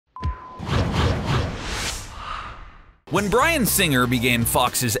When Bryan Singer began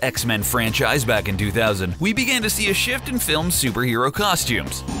Fox's X-Men franchise back in 2000, we began to see a shift in film superhero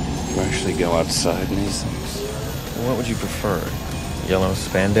costumes. You actually go outside in these things? What would you prefer? Yellow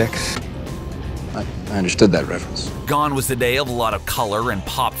spandex? I understood that reference. Gone was the day of a lot of color and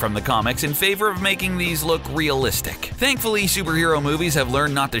pop from the comics in favor of making these look realistic. Thankfully, superhero movies have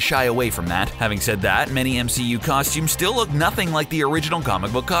learned not to shy away from that. Having said that, many MCU costumes still look nothing like the original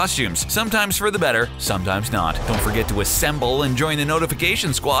comic book costumes. Sometimes for the better, sometimes not. Don't forget to assemble and join the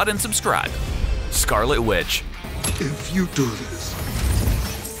notification squad and subscribe. Scarlet Witch. If you do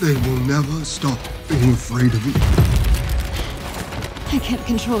this, they will never stop being afraid of you. I can't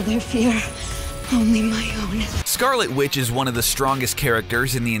control their fear. Only my own. Scarlet Witch is one of the strongest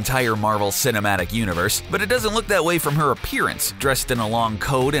characters in the entire Marvel Cinematic Universe, but it doesn't look that way from her appearance. Dressed in a long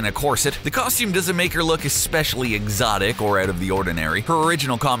coat and a corset, the costume doesn't make her look especially exotic or out of the ordinary. Her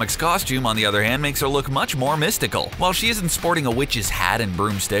original comics costume, on the other hand, makes her look much more mystical. While she isn't sporting a witch's hat and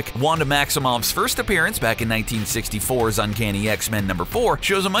broomstick, Wanda Maximoff's first appearance back in 1964's Uncanny X-Men #4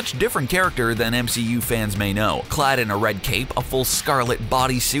 shows a much different character than MCU fans may know. Clad in a red cape, a full scarlet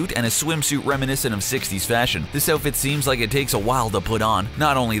bodysuit, and a swimsuit reminiscent of 60s fashion, this outfit seems like it takes a while to put on.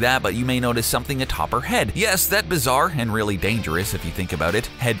 Not only that, but you may notice something atop her head. Yes, that bizarre and really dangerous if you think about it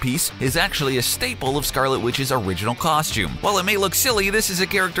headpiece is actually a staple of Scarlet Witch's original costume. While it may look silly, this is a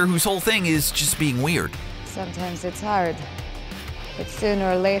character whose whole thing is just being weird. Sometimes it's hard, but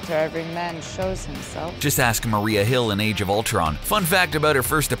sooner or later every man shows himself. Just ask Maria Hill in Age of Ultron. Fun fact about her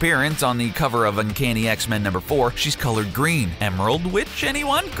first appearance: on the cover of Uncanny X-Men #4, she's colored green. Emerald Witch,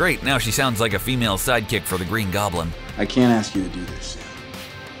 anyone? Great, now she sounds like a female sidekick for the Green Goblin. I can't ask you to do this, Sam.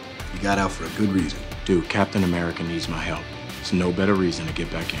 You got out for a good reason. Dude, Captain America needs my help. There's no better reason to get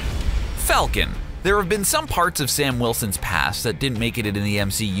back in. Falcon. There have been some parts of Sam Wilson's past that didn't make it in the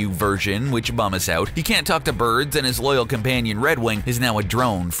MCU version, which bum us out. He can't talk to birds, and his loyal companion Red Wing is now a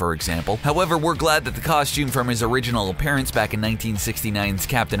drone, for example. However, we're glad that the costume from his original appearance back in 1969's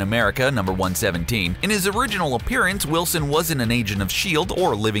Captain America #117. In his original appearance, Wilson wasn't an agent of S.H.I.E.L.D.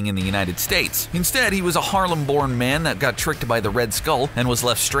 or living in the United States. Instead, he was a Harlem-born man that got tricked by the Red Skull and was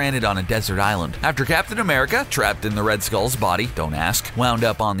left stranded on a desert island. After Captain America, trapped in the Red Skull's body, don't ask, wound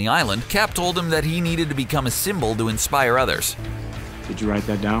up on the island, Cap told him that he needed to become a symbol to inspire others. Did you write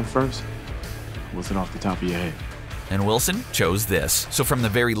that down first? What's it off the top of your head? And Wilson chose this. So from the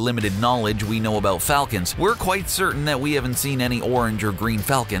very limited knowledge we know about Falcons, we're quite certain that we haven't seen any orange or green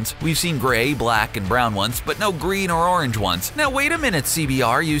Falcons. We've seen gray, black, and brown ones, but no green or orange ones. Now wait a minute,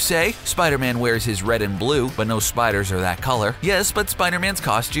 CBR, you say? Spider-Man wears his red and blue, but no spiders are that color. Yes, but Spider-Man's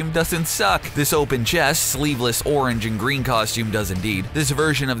costume doesn't suck. This open chest, sleeveless orange and green costume does indeed. This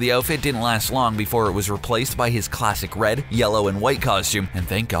version of the outfit didn't last long before it was replaced by his classic red, yellow, and white costume, and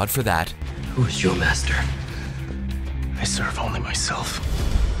thank God for that. Who is your master? I serve only myself.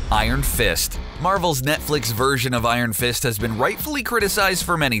 Iron Fist. Marvel's Netflix version of Iron Fist has been rightfully criticized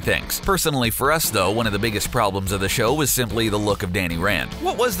for many things. Personally for us though, one of the biggest problems of the show was simply the look of Danny Rand.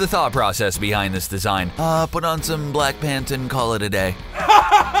 What was the thought process behind this design? Put on some Black Panther and call it a day.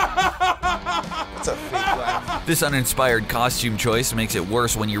 It's a fake laugh. This uninspired costume choice makes it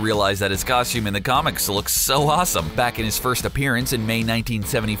worse when you realize that his costume in the comics looks so awesome. Back in his first appearance in May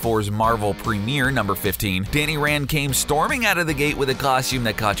 1974's Marvel premiere #15, Danny Rand came storming out of the gate with a costume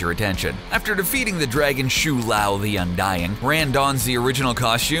that caught your attention. After defeating the dragon Shu Lao the Undying, Rand dons the original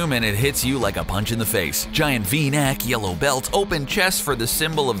costume and it hits you like a punch in the face. Giant V-neck, yellow belt, open chest for the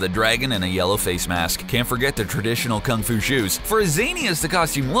symbol of the dragon, and a yellow face mask. Can't forget the traditional kung fu shoes. For as zany as the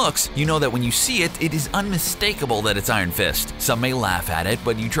costume looks, you know that when you see it, it is unmistakable that it's Iron Fist. Some may laugh at it,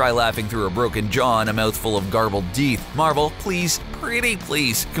 but you try laughing through a broken jaw and a mouthful of garbled teeth. Marvel, please, pretty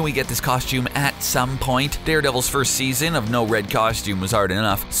please, can we get this costume at some point? Daredevil's first season of no red costume was hard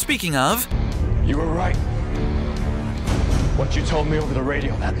enough. Speaking of... You were right. What you told me over the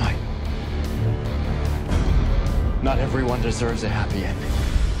radio that night. Not everyone deserves a happy ending.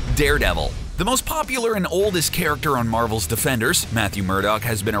 Daredevil. The most popular and oldest character on Marvel's Defenders, Matthew Murdock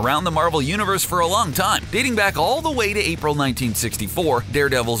has been around the Marvel Universe for a long time. Dating back all the way to April 1964,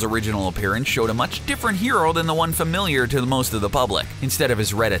 Daredevil's original appearance showed a much different hero than the one familiar to most of the public. Instead of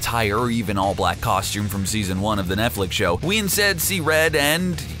his red attire or even all-black costume from Season 1 of the Netflix show, we instead see red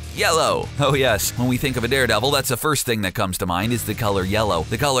and... yellow. Oh yes, when we think of a Daredevil, that's the first thing that comes to mind is the color yellow,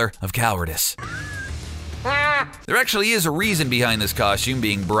 the color of cowardice. There actually is a reason behind this costume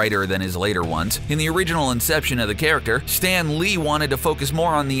being brighter than his later ones. In the original inception of the character, Stan Lee wanted to focus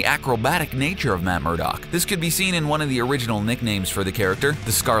more on the acrobatic nature of Matt Murdock. This could be seen in one of the original nicknames for the character,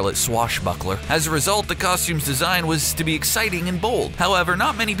 the Scarlet Swashbuckler. As a result, the costume's design was to be exciting and bold. However,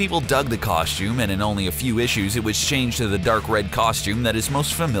 not many people dug the costume, and in only a few issues it was changed to the dark red costume that is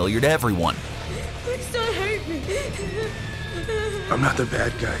most familiar to everyone. Please don't hurt me. I'm not the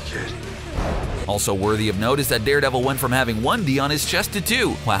bad guy, kid. Also worthy of note is that Daredevil went from having 1 D on his chest to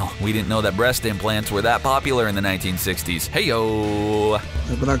 2. Wow, we didn't know that breast implants were that popular in the 1960s. Heyo!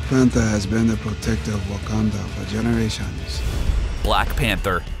 The Black Panther has been the protector of Wakanda for generations. Black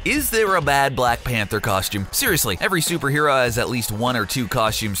Panther. Is there a bad Black Panther costume? Seriously, every superhero has at least 1 or 2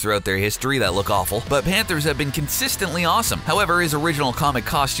 costumes throughout their history that look awful, but Panthers have been consistently awesome. However, his original comic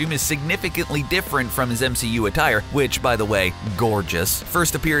costume is significantly different from his MCU attire, which, by the way, gorgeous.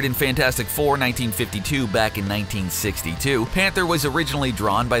 First appeared in Fantastic Four 1952 back in 1962, Panther was originally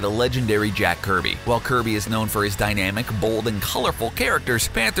drawn by the legendary Jack Kirby. While Kirby is known for his dynamic, bold, and colorful characters,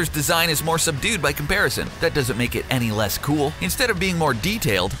 Panther's design is more subdued by comparison. That doesn't make it any less cool. Instead of being more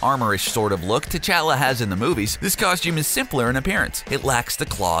detailed, armorish sort of look T'Challa has in the movies, this costume is simpler in appearance. It lacks the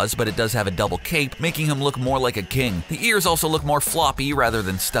claws, but it does have a double cape, making him look more like a king. The ears also look more floppy rather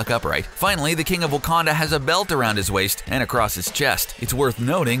than stuck upright. Finally, the King of Wakanda has a belt around his waist and across his chest. It's worth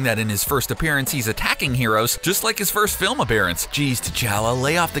noting that in his first appearance, he's attacking heroes, just like his first film appearance. Geez, T'Challa,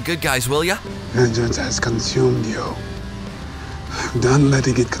 lay off the good guys, will ya? Vengeance has consumed you. I'm done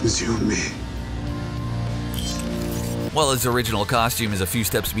letting it consume me. While his original costume is a few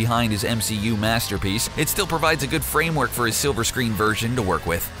steps behind his MCU masterpiece, it still provides a good framework for his silver screen version to work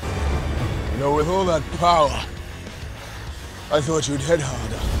with. You know, with all that power, I thought you'd head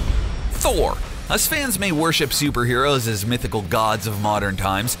harder. Thor. Us fans may worship superheroes as mythical gods of modern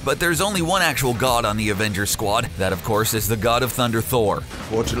times, but there's only one actual god on the Avengers squad. That, of course, is the god of thunder, Thor.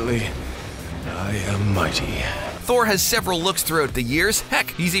 Fortunately, I am mighty. Thor has several looks throughout the years. Heck,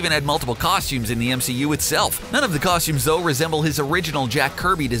 he's even had multiple costumes in the MCU itself. None of the costumes, though, resemble his original Jack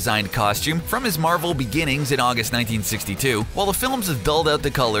Kirby designed costume from his Marvel beginnings in August 1962. While the films have dulled out the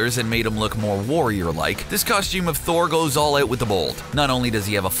colors and made him look more warrior-like, this costume of Thor goes all out with the bold. Not only does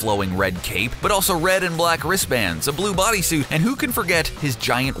he have a flowing red cape, but also red and black wristbands, a blue bodysuit, and who can forget his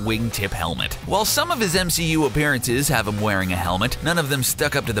giant wingtip helmet. While some of his MCU appearances have him wearing a helmet, none of them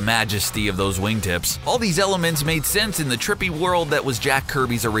stuck up to the majesty of those wingtips. All these elements made sense in the trippy world that was Jack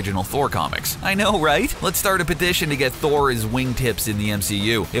Kirby's original Thor comics. I know, right? Let's start a petition to get Thor his wingtips in the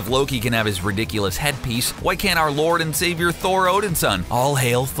MCU. If Loki can have his ridiculous headpiece, why can't our Lord and Savior Thor Odinson? All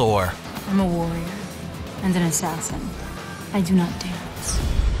hail Thor. I'm a warrior and an assassin. I do not dance.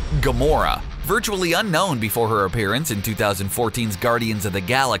 Gamora. Virtually unknown before her appearance in 2014's Guardians of the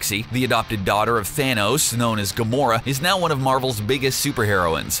Galaxy, the adopted daughter of Thanos, known as Gamora, is now one of Marvel's biggest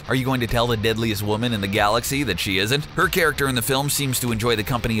superheroines. Are you going to tell the deadliest woman in the galaxy that she isn't? Her character in the film seems to enjoy the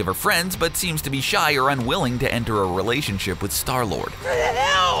company of her friends, but seems to be shy or unwilling to enter a relationship with Star-Lord.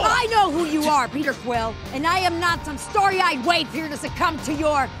 I know who you are, Peter Quill, and I am not some starry-eyed waif here to succumb to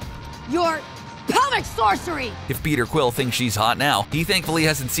your comic sorcery! If Peter Quill thinks she's hot now, he thankfully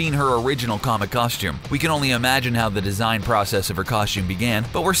hasn't seen her original comic costume. We can only imagine how the design process of her costume began,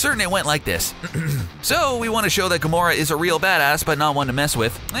 but we're certain it went like this. So, we want to show that Gamora is a real badass, but not one to mess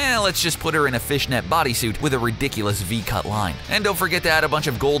with. Let's just put her in a fishnet bodysuit with a ridiculous V-cut line. And don't forget to add a bunch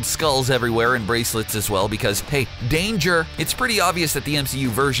of gold skulls everywhere and bracelets as well, because, hey, danger! It's pretty obvious that the MCU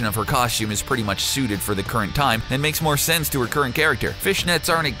version of her costume is pretty much suited for the current time and makes more sense to her current character.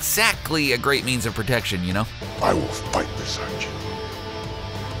 Fishnets aren't exactly a great means of protection, you know? I will fight beside you.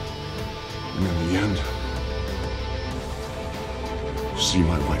 And in the end, see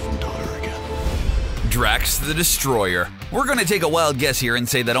my wife and daughter again. Drax the Destroyer. We're gonna take a wild guess here and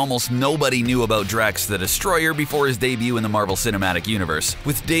say that almost nobody knew about Drax the Destroyer before his debut in the Marvel Cinematic Universe.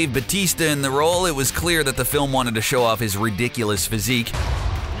 With Dave Bautista in the role, it was clear that the film wanted to show off his ridiculous physique.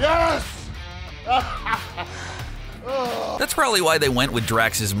 Yes! That's probably why they went with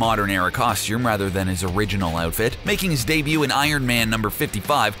Drax's modern-era costume rather than his original outfit. Making his debut in Iron Man number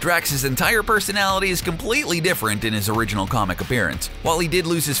 55, Drax's entire personality is completely different in his original comic appearance. While he did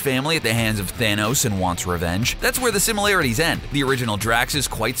lose his family at the hands of Thanos and wants revenge, that's where the similarities end. The original Drax is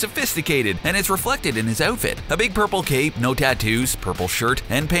quite sophisticated, and it's reflected in his outfit. A big purple cape, no tattoos, purple shirt,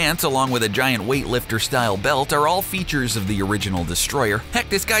 and pants along with a giant weightlifter-style belt are all features of the original Destroyer. Heck,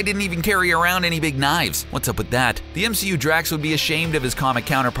 this guy didn't even carry around any big knives. What's up with that? The MCU Drax Drax would be ashamed of his comic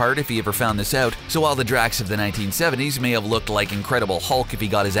counterpart if he ever found this out, so while the Drax of the 1970s may have looked like Incredible Hulk if he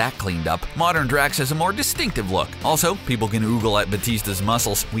got his act cleaned up, modern Drax has a more distinctive look. Also, people can oogle at Batista's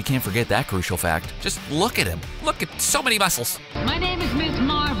muscles. We can't forget that crucial fact. Just look at him. Look at so many muscles. My name is Ms.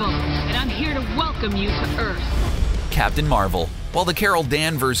 Marvel, and I'm here to welcome you to Earth. Captain Marvel. While the Carol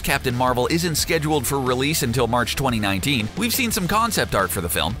Danvers Captain Marvel isn't scheduled for release until March 2019, we've seen some concept art for the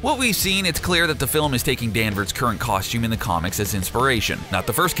film. What we've seen, it's clear that the film is taking Danvers' current costume in the comics as inspiration. Not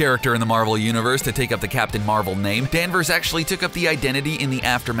the first character in the Marvel Universe to take up the Captain Marvel name, Danvers actually took up the identity in the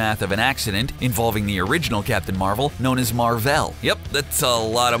aftermath of an accident involving the original Captain Marvel, known as Mar-Vell. Yep, that's a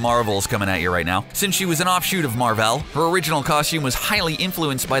lot of Marvels coming at you right now. Since she was an offshoot of Mar-Vell, her original costume was highly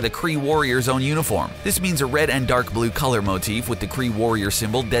influenced by the Kree Warrior's own uniform. This means a red and dark blue color motif with the Kree Warrior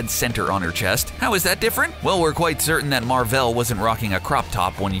symbol dead center on her chest. How is that different? Well, we're quite certain that Mar-Vell wasn't rocking a crop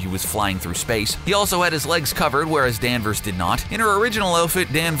top when he was flying through space. He also had his legs covered, whereas Danvers did not. In her original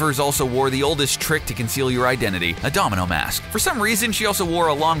outfit, Danvers also wore the oldest trick to conceal your identity, a domino mask. For some reason, she also wore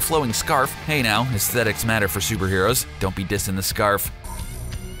a long flowing scarf. Hey now, aesthetics matter for superheroes. Don't be dissing the scarf.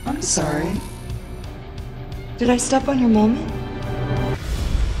 I'm sorry. Did I step on your moment?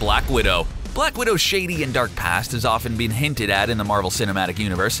 Black Widow. Black Widow's shady and dark past has often been hinted at in the Marvel Cinematic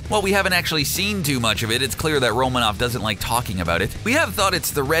Universe. While we haven't actually seen too much of it, it's clear that Romanoff doesn't like talking about it. We have thought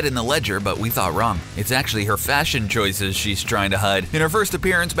it's the red in the ledger, but we thought wrong. It's actually her fashion choices she's trying to hide. In her first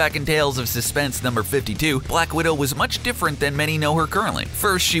appearance back in Tales of Suspense number 52, Black Widow was much different than many know her currently.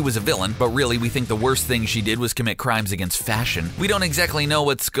 First, she was a villain, but really we think the worst thing she did was commit crimes against fashion. We don't exactly know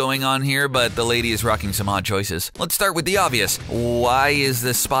what's going on here, but the lady is rocking some odd choices. Let's start with the obvious. Why is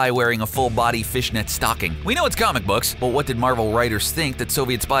the spy wearing a full-body fishnet stocking? We know it's comic books, but what did Marvel writers think that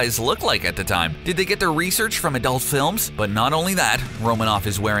Soviet spies looked like at the time? Did they get their research from adult films? But not only that, Romanoff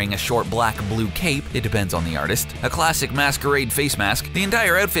is wearing a short black-blue cape, it depends on the artist, a classic masquerade face mask. The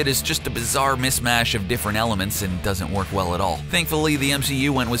entire outfit is just a bizarre mismatch of different elements and doesn't work well at all. Thankfully, the MCU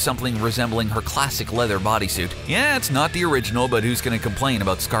went with something resembling her classic leather bodysuit. Yeah, it's not the original, but who's gonna complain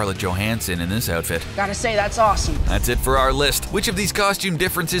about Scarlett Johansson in this outfit? Gotta say, that's awesome. That's it for our list. Which of these costume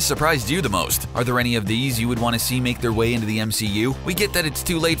differences surprised you the most? Are there any of these you would want to see make their way into the MCU? We get that it's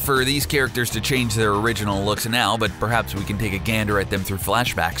too late for these characters to change their original looks now, but perhaps we can take a gander at them through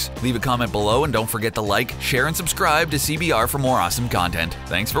flashbacks. Leave a comment below and don't forget to like, share, and subscribe to CBR for more awesome content.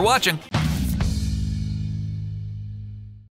 Thanks for watching!